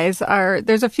flies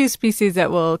there's a few species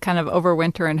that will kind of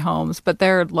overwinter in homes, but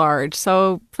they're large.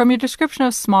 So from your description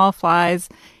of small flies,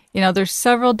 there's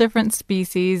several different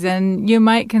species, and you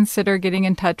might consider getting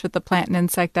in touch with the Plant and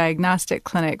Insect Diagnostic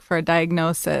Clinic for a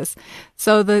diagnosis.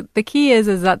 So the key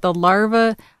is that the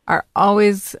larvae are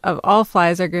always, of all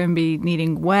flies, are going to be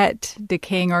needing wet,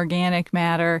 decaying organic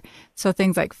matter. So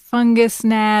things like fungus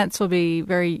gnats will be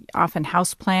very often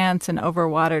houseplants and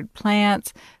overwatered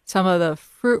plants. Some of the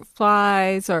fruit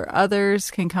flies or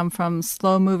others can come from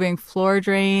slow-moving floor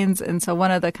drains. And so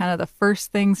one of the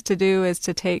first things to do is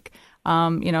to take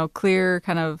clear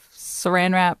kind of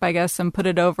saran wrap, I guess, and put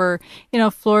it over,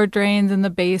 floor drains in the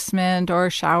basement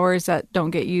or showers that don't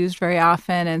get used very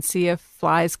often and see if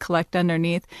flies collect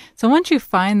underneath. So once you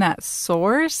find that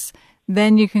source,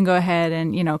 then you can go ahead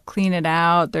and, clean it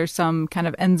out. There's some kind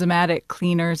of enzymatic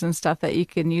cleaners and stuff that you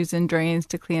can use in drains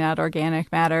to clean out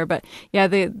organic matter. But yeah,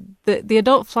 the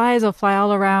adult flies will fly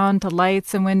all around to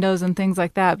lights and windows and things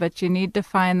like that. But you need to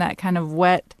find that kind of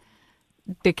wet,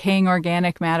 decaying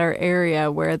organic matter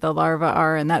area where the larvae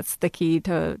are, and that's the key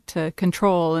to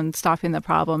control and stopping the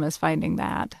problem, is finding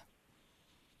that.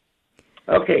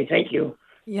 Okay, thank you.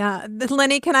 Yeah.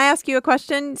 Lenny, can I ask you a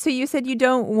question? So you said you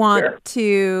don't want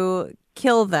to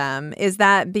kill them. Is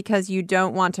that because you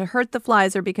don't want to hurt the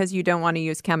flies or because you don't want to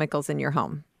use chemicals in your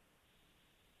home?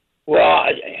 Well,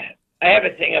 I have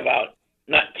a thing about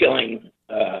not killing.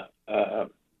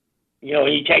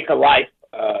 When you take a life,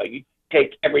 you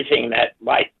take everything that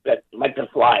like the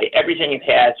fly, everything it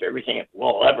has or everything it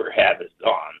will ever have is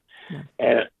gone. Yeah.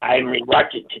 And I'm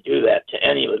reluctant to do that to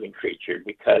any living creature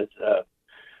because I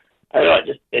don't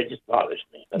know, it just bothers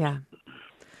me. Yeah.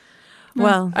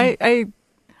 Well, I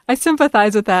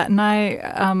sympathize with that, and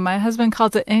my husband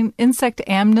calls it insect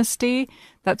amnesty.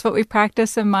 That's what we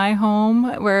practice in my home,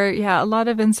 where a lot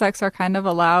of insects are kind of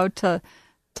allowed to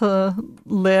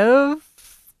live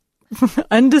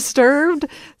undisturbed.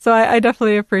 So I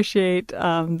definitely appreciate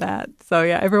that. So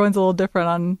everyone's a little different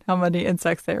on how many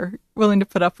insects they're willing to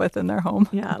put up with in their home.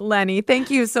 Yeah, Lenny, thank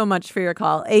you so much for your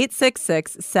call.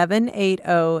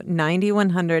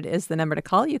 866-780-9100 is the number to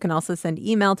call. You can also send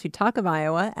email to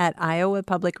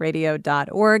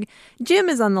talkofiowa@iowapublicradio.org. Jim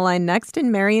is on the line next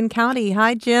in Marion County.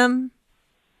 Hi, Jim.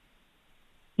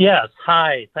 Yes,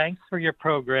 hi. Thanks for your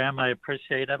program. I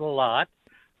appreciate it a lot.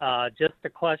 Just a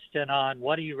question on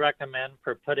what do you recommend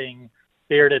for putting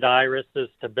bearded irises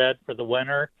to bed for the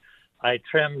winter? I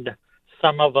trimmed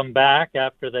some of them back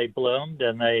after they bloomed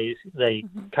and they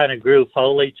kind of grew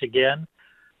foliage again.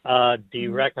 Do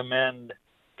you recommend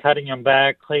cutting them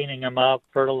back, cleaning them up,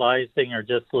 fertilizing, or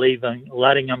just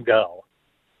letting them go?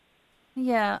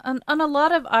 Yeah, on a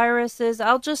lot of irises,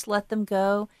 I'll just let them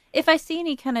go. If I see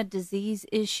any kind of disease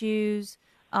issues,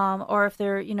 or if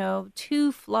they're,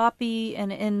 too floppy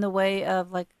and in the way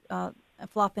of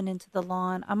flopping into the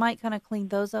lawn, I might kind of clean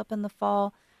those up in the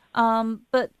fall.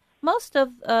 But most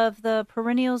of the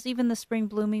perennials, even the spring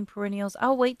blooming perennials,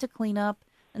 I'll wait to clean up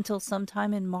until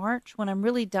sometime in March when I'm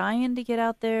really dying to get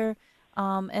out there.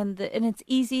 And it's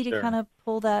easy to kind of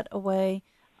pull that away.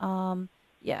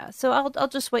 So I'll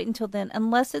just wait until then,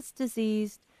 unless it's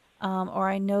diseased. Or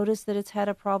I notice that it's had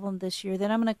a problem this year, then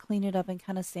I'm going to clean it up and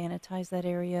kind of sanitize that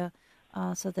area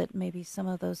so that maybe some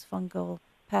of those fungal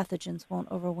pathogens won't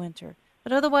overwinter.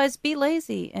 But otherwise, be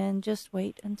lazy and just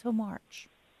wait until March.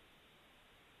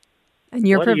 And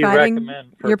you're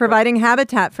providing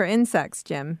habitat for insects,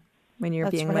 Jim, when you're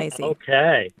being lazy.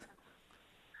 Okay.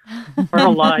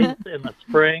 Fertilize in the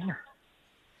spring.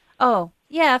 Oh,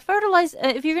 yeah, fertilize.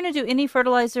 If you're going to do any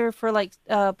fertilizer for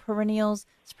perennials,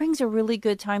 spring's a really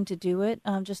good time to do it,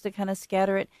 just to kind of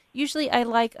scatter it. Usually I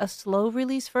like a slow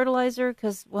release fertilizer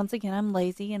because, once again, I'm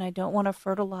lazy and I don't want to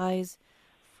fertilize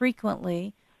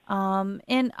frequently.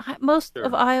 In most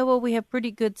of Iowa, we have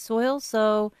pretty good soil,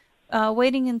 so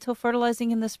waiting until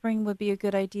fertilizing in the spring would be a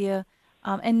good idea.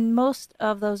 And most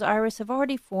of those iris have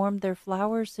already formed their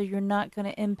flowers, so you're not going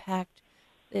to impact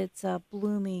its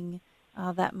blooming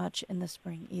that much in the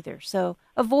spring either. So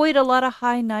avoid a lot of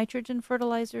high nitrogen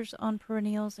fertilizers on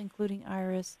perennials, including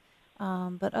iris.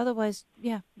 But otherwise,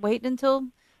 wait until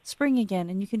spring again.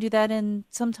 And you can do that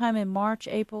sometime in March,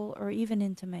 April, or even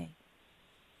into May.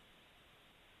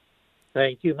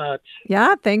 Thank you much.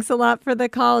 Yeah, thanks a lot for the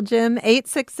call, Jim.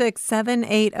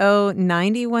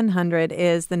 866-780-9100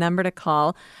 is the number to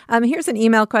call. Here's an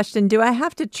email question. Do I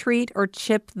have to treat or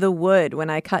chip the wood when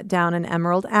I cut down an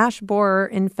emerald ash borer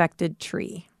infected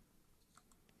tree?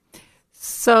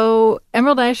 So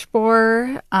emerald ash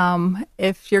borer,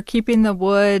 if you're keeping the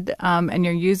wood and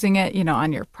you're using it,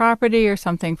 on your property or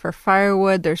something for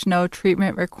firewood, there's no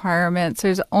treatment requirements.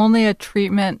 There's only a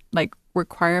treatment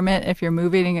requirement if you're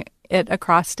moving it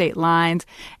across state lines.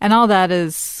 And all that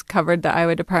is covered. The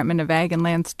Iowa Department of Ag and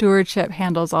Land Stewardship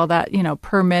handles all that,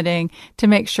 permitting to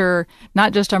make sure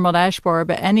not just emerald ash borer,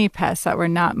 but any pests that we're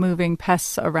not moving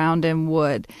pests around in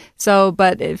wood. So,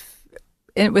 but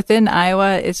within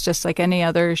Iowa, it's just like any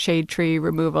other shade tree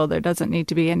removal. There doesn't need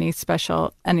to be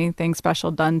anything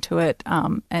special done to it.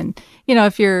 And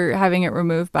if you're having it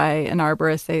removed by an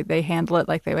arborist, they handle it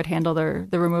like they would handle the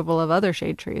removal of other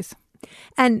shade trees.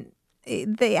 And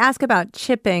they ask about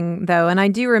chipping, though, and I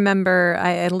do remember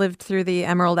I lived through the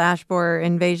emerald ash borer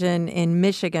invasion in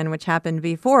Michigan, which happened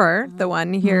before the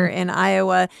one here in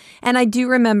Iowa. And I do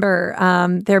remember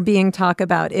there being talk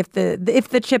about if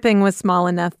the chipping was small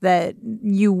enough that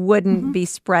you wouldn't be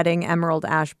spreading emerald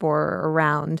ash borer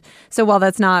around. So while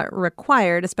that's not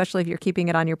required, especially if you're keeping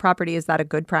it on your property, is that a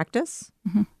good practice?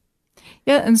 Mm-hmm.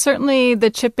 Yeah, and certainly the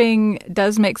chipping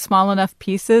does make small enough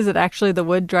pieces that actually the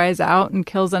wood dries out and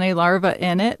kills any larvae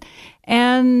in it.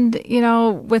 And,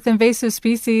 with invasive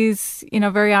species,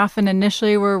 very often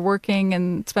initially we're working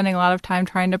and spending a lot of time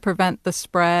trying to prevent the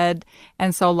spread.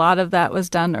 And so a lot of that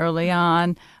was done early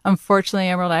on. Unfortunately,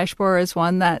 emerald ash borer is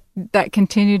one that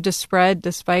continued to spread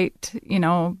despite,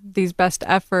 these best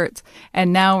efforts.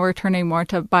 And now we're turning more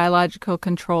to biological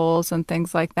controls and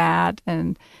things like that.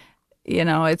 And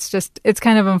it's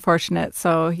kind of unfortunate.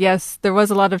 So yes, there was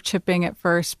a lot of chipping at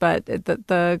first, but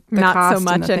the not cost so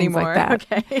much and the anymore. Things like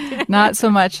that, okay. Not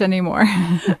so much anymore.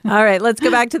 All right, let's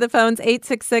go back to the phones.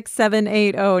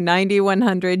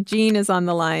 866-780-9100. Jean is on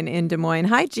the line in Des Moines.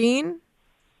 Hi, Jean.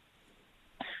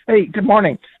 Hey, good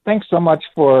morning. Thanks so much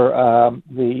for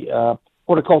the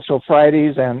Horticultural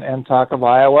Fridays and Talk of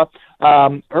Iowa.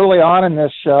 Early on in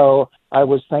this show, I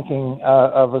was thinking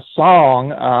of a song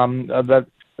that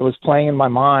it was playing in my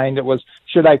mind. It was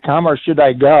 "Should I Come or Should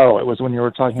I Go?" It was when you were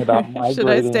talking about migrating. Should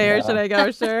I stay or should I go?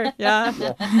 Sure, yeah.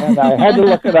 And I had to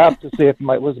look it up to see if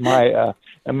it was my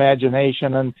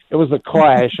imagination, and it was the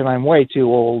Clash, and I'm way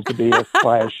too old to be a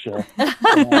Clash. But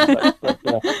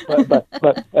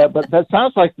that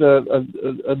sounds like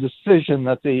a decision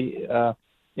that the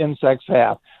insects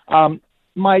have.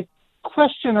 My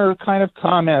question or kind of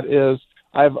comment is,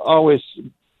 I've always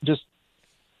just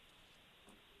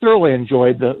thoroughly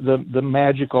enjoyed the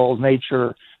magical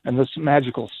nature and this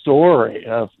magical story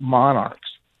of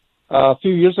monarchs. A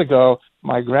few years ago,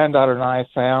 my granddaughter and I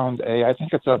found I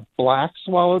think it's a black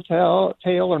swallowtail,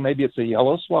 or maybe it's a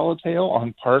yellow swallowtail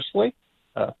on parsley,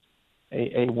 a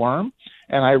worm.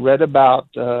 And I read about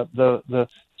the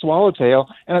swallowtail,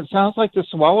 and it sounds like the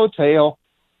swallowtail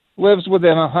lives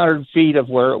within 100 feet of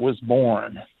where it was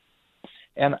born.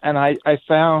 And I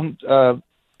found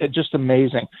it just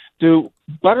amazing. Do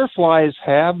butterflies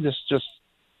have this just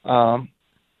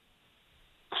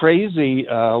crazy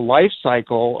life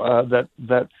cycle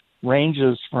that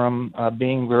ranges from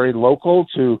being very local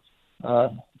to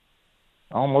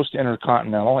almost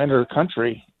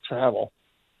intercountry travel?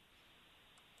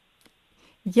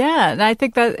 Yeah, and I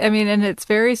think and it's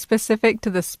very specific to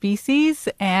the species,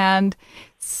 and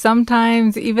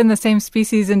sometimes even the same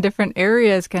species in different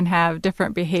areas can have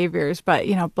different behaviors. But,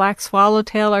 black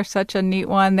swallowtail are such a neat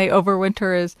one. They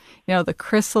overwinter as, the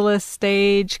chrysalis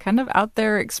stage, kind of out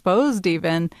there exposed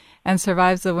even, and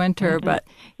survives the winter. Mm-hmm. But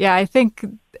yeah, I think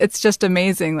it's just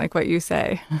amazing, like what you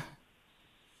say.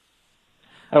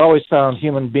 I've always found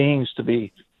human beings to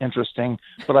be interesting,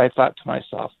 but I thought to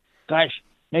myself, gosh,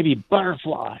 maybe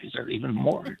butterflies are even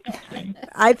more interesting.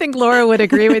 I think Laura would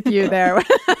agree with you there.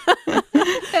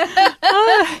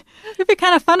 It'd be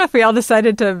kind of fun if we all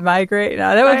decided to migrate.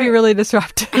 No, that would be really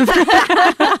disruptive.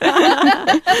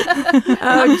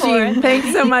 Oh, Jean,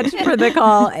 thanks so much for the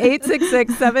call.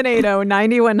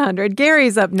 866-780-9100.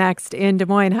 Gary's up next in Des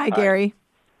Moines. Hi, Gary.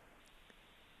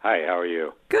 Hi, how are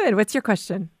you? Good. What's your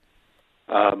question?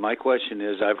 My question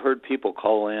is, I've heard people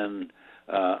call in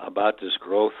about this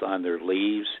growth on their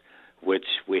leaves, which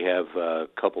we have a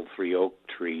couple, 3 oak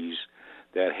trees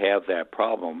that have that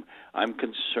problem. I'm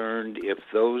concerned if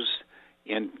those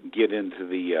get into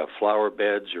the flower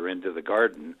beds or into the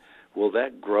garden, will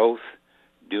that growth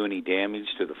do any damage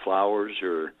to the flowers,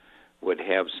 or would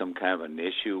have some kind of an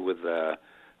issue with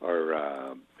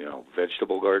our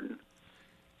vegetable garden?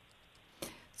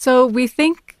 So we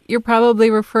think you're probably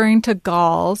referring to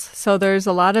galls. So there's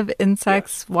a lot of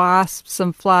insects, wasps,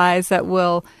 and flies that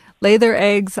will lay their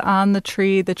eggs on the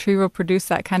tree. The tree will produce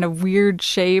that kind of weird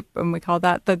shape, and we call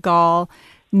that the gall.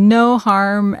 No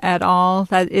harm at all.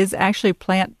 That is actually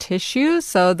plant tissue.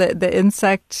 So the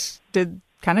insect did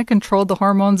kind of control the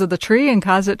hormones of the tree and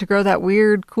cause it to grow that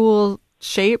weird, cool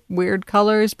shape, weird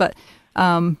colors. But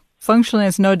functionally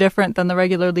it's no different than the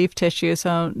regular leaf tissue.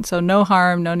 So no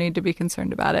harm, no need to be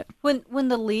concerned about it. When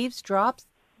the leaves drop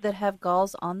that have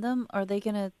galls on them, are they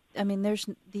going to, I mean, there's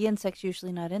the insect's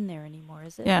usually not in there anymore,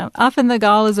 is it? Yeah, often the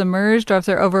gall is emerged, or if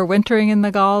they're overwintering in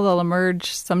the gall, they'll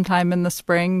emerge sometime in the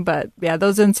spring. But yeah,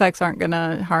 those insects aren't going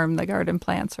to harm the garden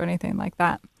plants or anything like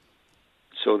that.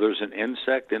 So there's an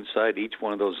insect inside each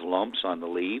one of those lumps on the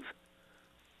leaf?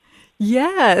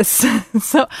 Yes.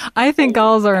 So I think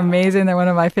galls are amazing. They're one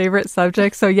of my favorite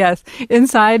subjects. So yes,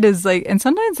 inside is like, and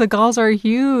sometimes the galls are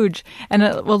huge and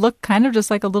it will look kind of just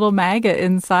like a little maggot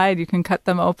inside. You can cut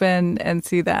them open and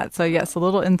see that. So yes, a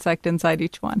little insect inside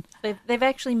each one. They've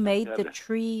actually made the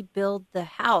tree build the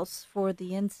house for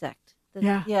the insect.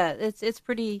 Yeah, it's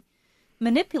pretty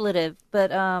manipulative,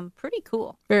 but pretty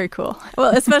cool. Very cool.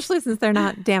 Well, especially since they're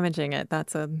not damaging it.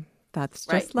 That's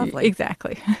just lovely.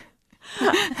 Exactly. All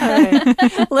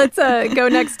right. Let's go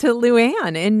next to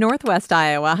Luann in Northwest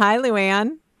Iowa. Hi,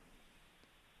 Luann.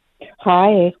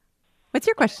 Hi. What's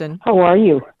your question? How are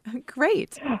you?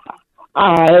 Great.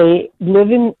 I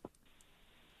live in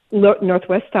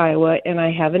Northwest Iowa, and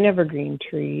I have an evergreen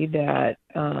tree that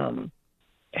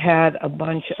had a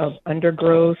bunch of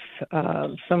undergrowth.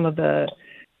 Some of the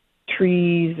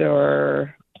trees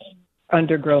or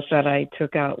undergrowth that I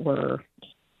took out were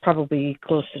probably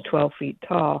close to 12 feet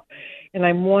tall. And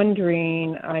I'm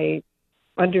wondering, I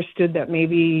understood that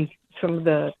maybe some of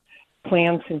the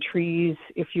plants and trees,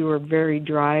 if you were very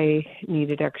dry,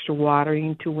 needed extra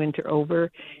watering to winter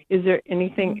over. Is there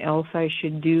anything else I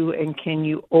should do, and can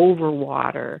you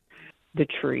overwater the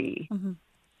tree? Mm-hmm.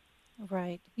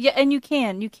 Right. Yeah, and you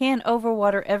can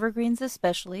overwater evergreens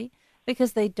especially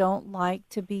because they don't like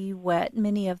to be wet.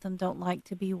 Many of them don't like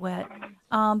to be wet.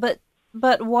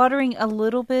 But watering a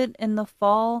little bit in the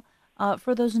fall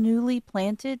for those newly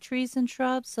planted trees and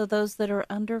shrubs, so those that are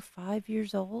under 5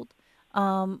 years old,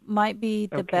 might be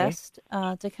the best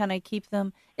to kind of keep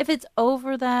them. If it's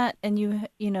over that, and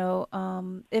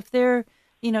if they're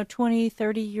 20,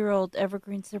 30-year-old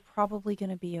evergreens, they're probably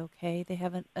going to be okay. They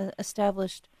have an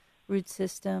established root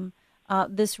system.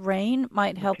 This rain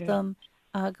might help them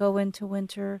go into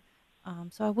winter,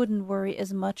 so I wouldn't worry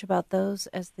as much about those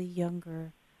as the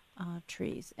younger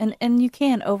trees. And you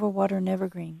can overwater an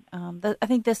evergreen. I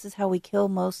think this is how we kill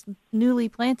most newly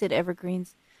planted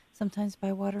evergreens, sometimes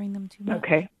by watering them too much.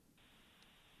 Okay.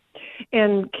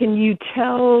 And can you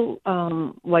tell,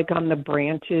 like on the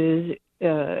branches,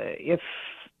 if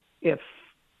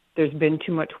there's been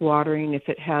too much watering, if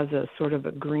it has a sort of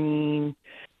a green,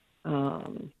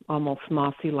 almost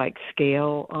mossy-like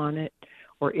scale on it,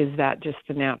 or is that just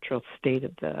the natural state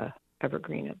of the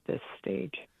evergreen at this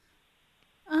stage?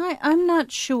 I'm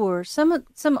not sure.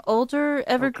 Some older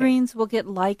evergreens will get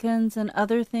lichens and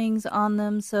other things on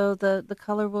them, so the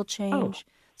color will change.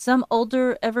 Some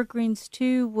older evergreens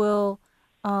too will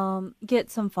get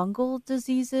some fungal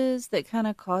diseases that kind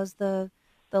of cause the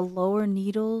lower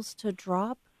needles to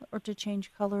drop or to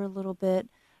change color a little bit.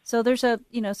 So there's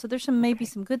maybe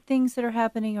some good things that are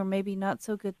happening, or maybe not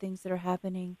so good things that are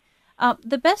happening.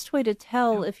 The best way to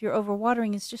tell if you're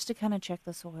overwatering is just to kind of check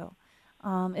the soil.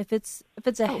 If it's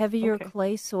a heavier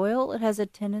clay soil, it has a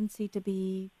tendency to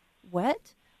be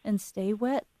wet and stay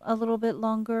wet a little bit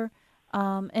longer.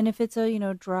 And if it's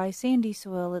a dry sandy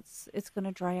soil, it's going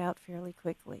to dry out fairly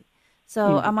quickly.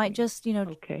 So I might just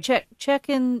check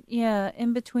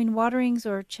in between waterings,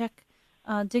 or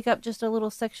dig up just a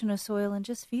little section of soil and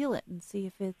just feel it and see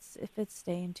if it's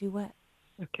staying too wet.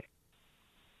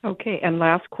 Okay, and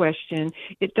last question.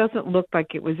 It doesn't look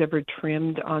like it was ever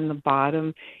trimmed on the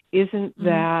bottom. Isn't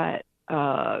that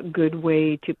a good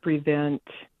way to prevent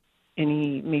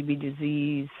any maybe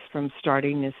disease from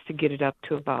starting, is to get it up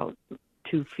to about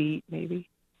 2 feet maybe?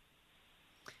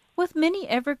 With many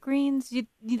evergreens,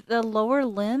 the lower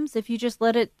limbs, if you just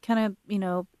let it kind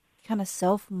of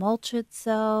self-mulch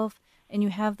itself, and you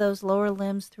have those lower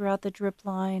limbs throughout the drip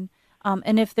line,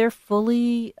 and if they're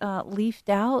fully leafed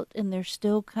out and they're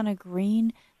still kind of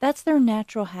green, that's their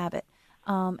natural habit.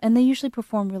 And they usually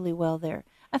perform really well there.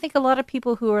 I think a lot of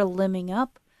people who are limbing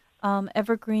up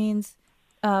evergreens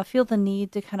feel the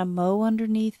need to kind of mow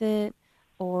underneath it,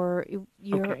 or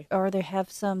they have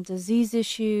some disease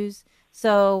issues.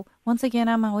 So once again,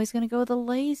 I'm always going to go the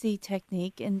lazy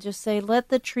technique and just say, let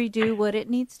the tree do what it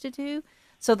needs to do,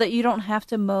 so that you don't have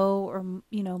to mow or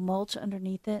mulch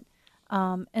underneath it.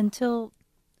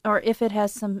 Or if it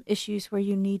has some issues where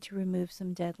you need to remove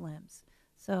some dead limbs.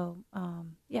 So,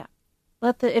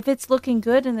 if it's looking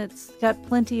good and it's got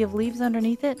plenty of leaves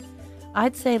underneath it,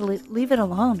 I'd say leave it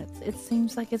alone. It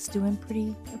seems like it's doing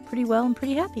pretty well and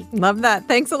pretty happy. Love that.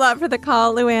 Thanks a lot for the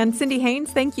call, Luann. Cindy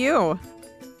Haynes, thank you.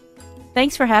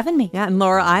 Thanks for having me. Yeah, and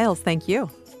Laura Isles, thank you.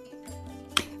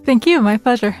 Thank you. My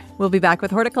pleasure. We'll be back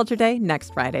with Horticulture Day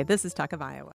next Friday. This is Talk of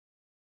Iowa.